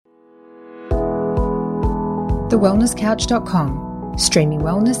thewellnesscouch.com, streaming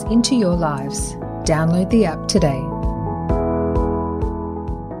wellness into your lives. Download the app today.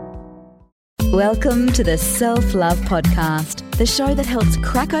 Welcome to the Self-Love Podcast, the show that helps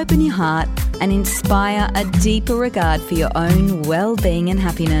crack open your heart and inspire a deeper regard for your own well-being and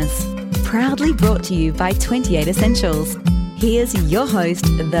happiness. Proudly brought to you by 28 Essentials. Here's your host,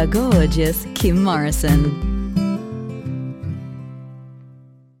 the gorgeous Kim Morrison.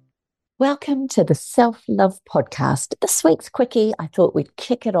 Welcome to the Self-Love Podcast. This week's Quickie, I thought we'd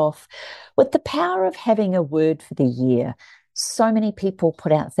kick it off with the power of having a word for the year. So many people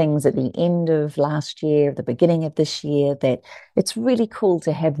put out things at the end of last year, the beginning of this year, that it's really cool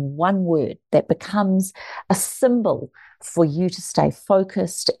to have one word that becomes a symbol for you to stay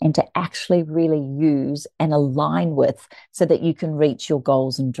focused and to actually really use and align with so that you can reach your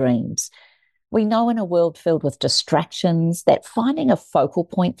goals and dreams. We know in a world filled with distractions that finding a focal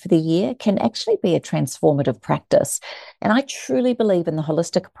point for the year can actually be a transformative practice. And I truly believe in the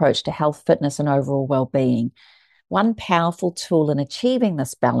holistic approach to health, fitness, and overall well-being. One powerful tool in achieving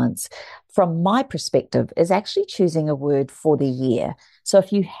this balance, from my perspective, is actually choosing a word for the year. So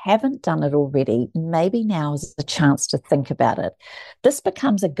if you haven't done it already, maybe now is the chance to think about it. This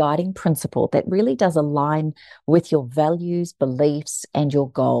becomes a guiding principle that really does align with your values, beliefs, and your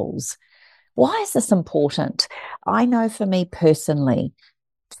goals. Why is this important? I know for me personally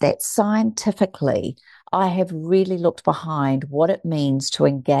that scientifically, I have really looked behind what it means to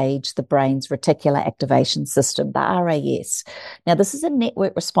engage the brain's reticular activation system, the RAS. Now, this is a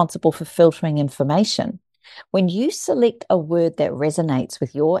network responsible for filtering information. When you select a word that resonates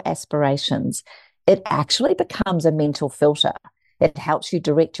with your aspirations, it actually becomes a mental filter. It helps you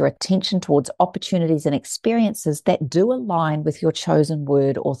direct your attention towards opportunities and experiences that do align with your chosen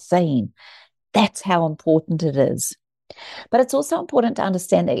word or theme. That's how important it is. But it's also important to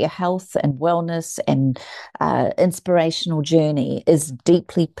understand that your health and wellness and inspirational journey is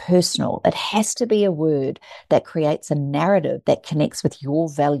deeply personal. It has to be a word that creates a narrative that connects with your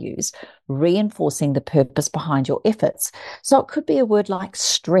values, reinforcing the purpose behind your efforts. So it could be a word like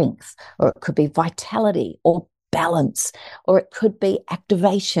strength, or it could be vitality or balance, or it could be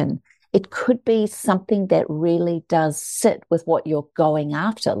activation. It could be something that really does sit with what you're going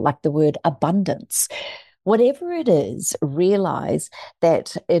after, like the word abundance. Whatever it is, realize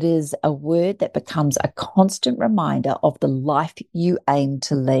that it is a word that becomes a constant reminder of the life you aim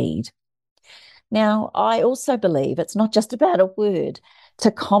to lead. Now, I also believe it's not just about a word. To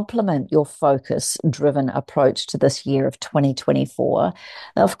complement your focus-driven approach to this year of 2024,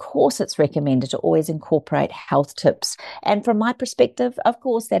 of course, it's recommended to always incorporate health tips. And from my perspective, of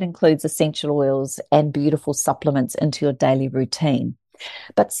course, that includes essential oils and beautiful supplements into your daily routine.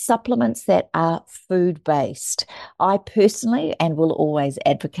 But supplements that are food-based. I personally and will always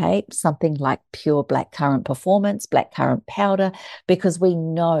advocate something like pure blackcurrant performance, blackcurrant powder, because we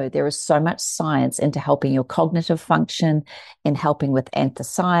know there is so much science into helping your cognitive function, in helping with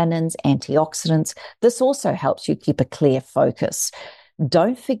anthocyanins, antioxidants. This also helps you keep a clear focus.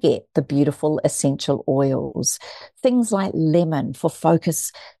 Don't forget the beautiful essential oils, things like lemon for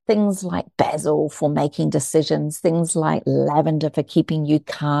focus, things like basil for making decisions, things like lavender for keeping you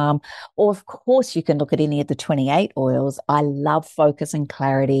calm. Or of course, you can look at any of the 28 oils. I love focus and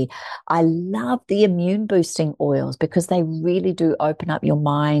clarity. I love the immune boosting oils because they really do open up your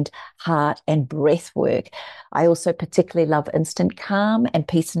mind, heart, and breath work. I also particularly love instant calm and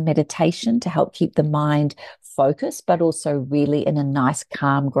peace and meditation to help keep the mind focused, but also really in a nice,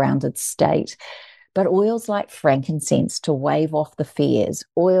 calm, grounded state. But oils like frankincense to wave off the fears,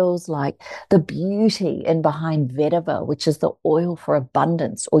 oils like the beauty in behind vetiver, which is the oil for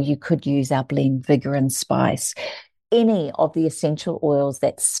abundance, or you could use our blend Vigor and Spice. Any of the essential oils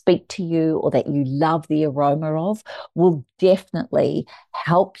that speak to you or that you love the aroma of will definitely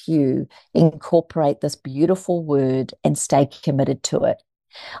help you incorporate this beautiful word and stay committed to it.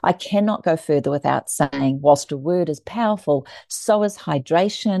 I cannot go further without saying, whilst a word is powerful, so is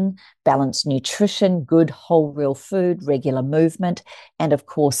hydration, balanced nutrition, good whole real food, regular movement, and of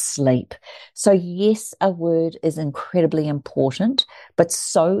course, sleep. So yes, a word is incredibly important, but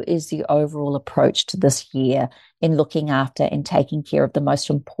so is the overall approach to this year in looking after and taking care of the most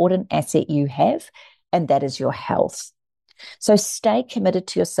important asset you have, and that is your health. So stay committed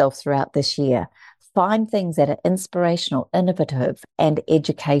to yourself throughout this year. Find things that are inspirational, innovative, and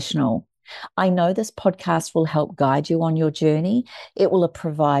educational. I know this podcast will help guide you on your journey. It will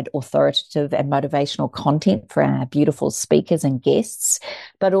provide authoritative and motivational content for our beautiful speakers and guests,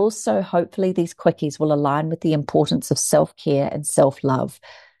 but also hopefully these quickies will align with the importance of self-care and self-love.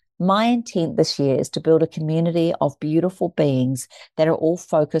 My intent this year is to build a community of beautiful beings that are all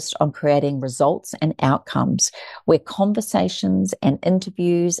focused on creating results and outcomes, where conversations and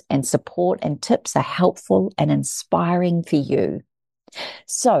interviews and support and tips are helpful and inspiring for you.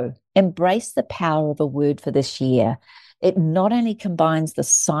 So embrace the power of a word for this year. It not only combines the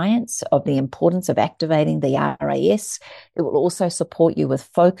science of the importance of activating the RAS, it will also support you with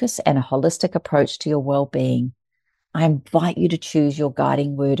focus and a holistic approach to your well-being. I invite you to choose your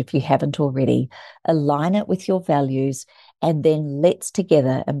guiding word if you haven't already. Align it with your values, and then let's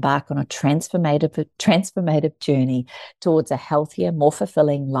together embark on a transformative journey towards a healthier, more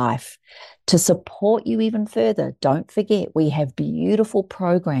fulfilling life. To support you even further, don't forget we have beautiful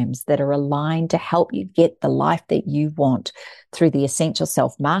programs that are aligned to help you get the life that you want through the Essential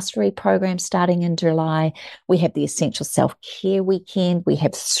Self-Mastery program starting in July. We have the Essential Self-Care Weekend. We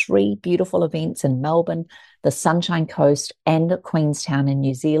have 3 beautiful events in Melbourne, the Sunshine Coast, and Queenstown in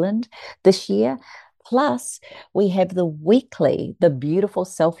New Zealand this year. Plus, we have the beautiful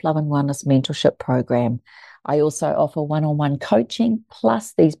Self-Love and Wellness Mentorship Program. I also offer one-on-one coaching,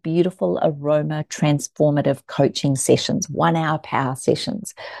 plus these beautiful aroma transformative coaching sessions, 1-hour power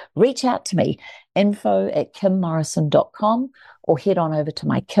sessions. Reach out to me, info@kimmorrison.com, or head on over to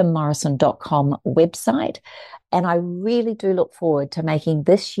my kimmorrison.com website. And I really do look forward to making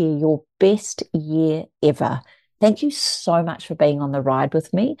this year your best year ever. Thank you so much for being on the ride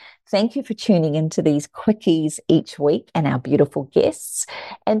with me. Thank you for tuning into these quickies each week and our beautiful guests.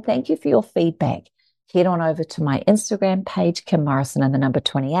 And thank you for your feedback. Head on over to my Instagram page, Kim Morrison and the number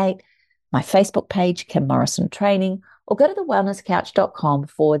 28, my Facebook page, Kim Morrison Training, or go to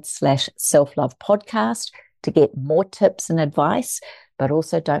thewellnesscouch.com/self-love podcast to get more tips and advice. But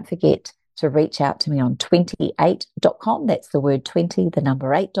also don't forget to reach out to me on 28.com. That's the word 20, the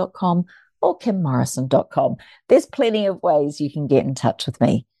number 8.com, or kimmorrison.com. There's plenty of ways you can get in touch with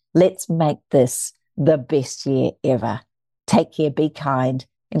me. Let's make this the best year ever. Take care, be kind,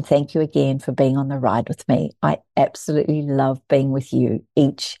 and thank you again for being on the ride with me. I absolutely love being with you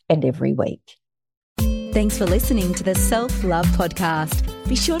each and every week. Thanks for listening to the Self-Love Podcast.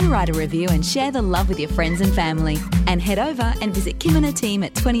 Be sure to write a review and share the love with your friends and family. And head over and visit Kim and her team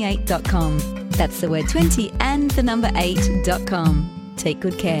at 28.com. That's the word 20 and the number 8.com. Take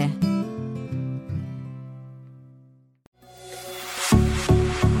good care.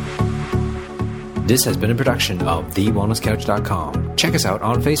 This has been a production of TheWellnessCouch.com. Check us out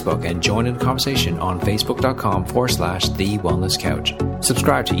on Facebook and join in the conversation on Facebook.com/TheWellnessCouch.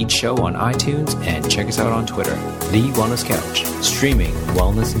 Subscribe to each show on iTunes and check us out on Twitter. The Wellness Couch, streaming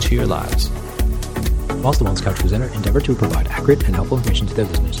wellness into your lives. Whilst the Wellness Couch presenter endeavor to provide accurate and helpful information to their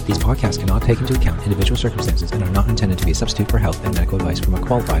listeners, these podcasts cannot take into account individual circumstances and are not intended to be a substitute for health and medical advice from a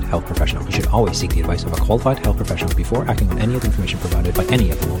qualified health professional. You should always seek the advice of a qualified health professional before acting on any of the information provided by any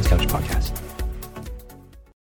of the Wellness Couch podcasts.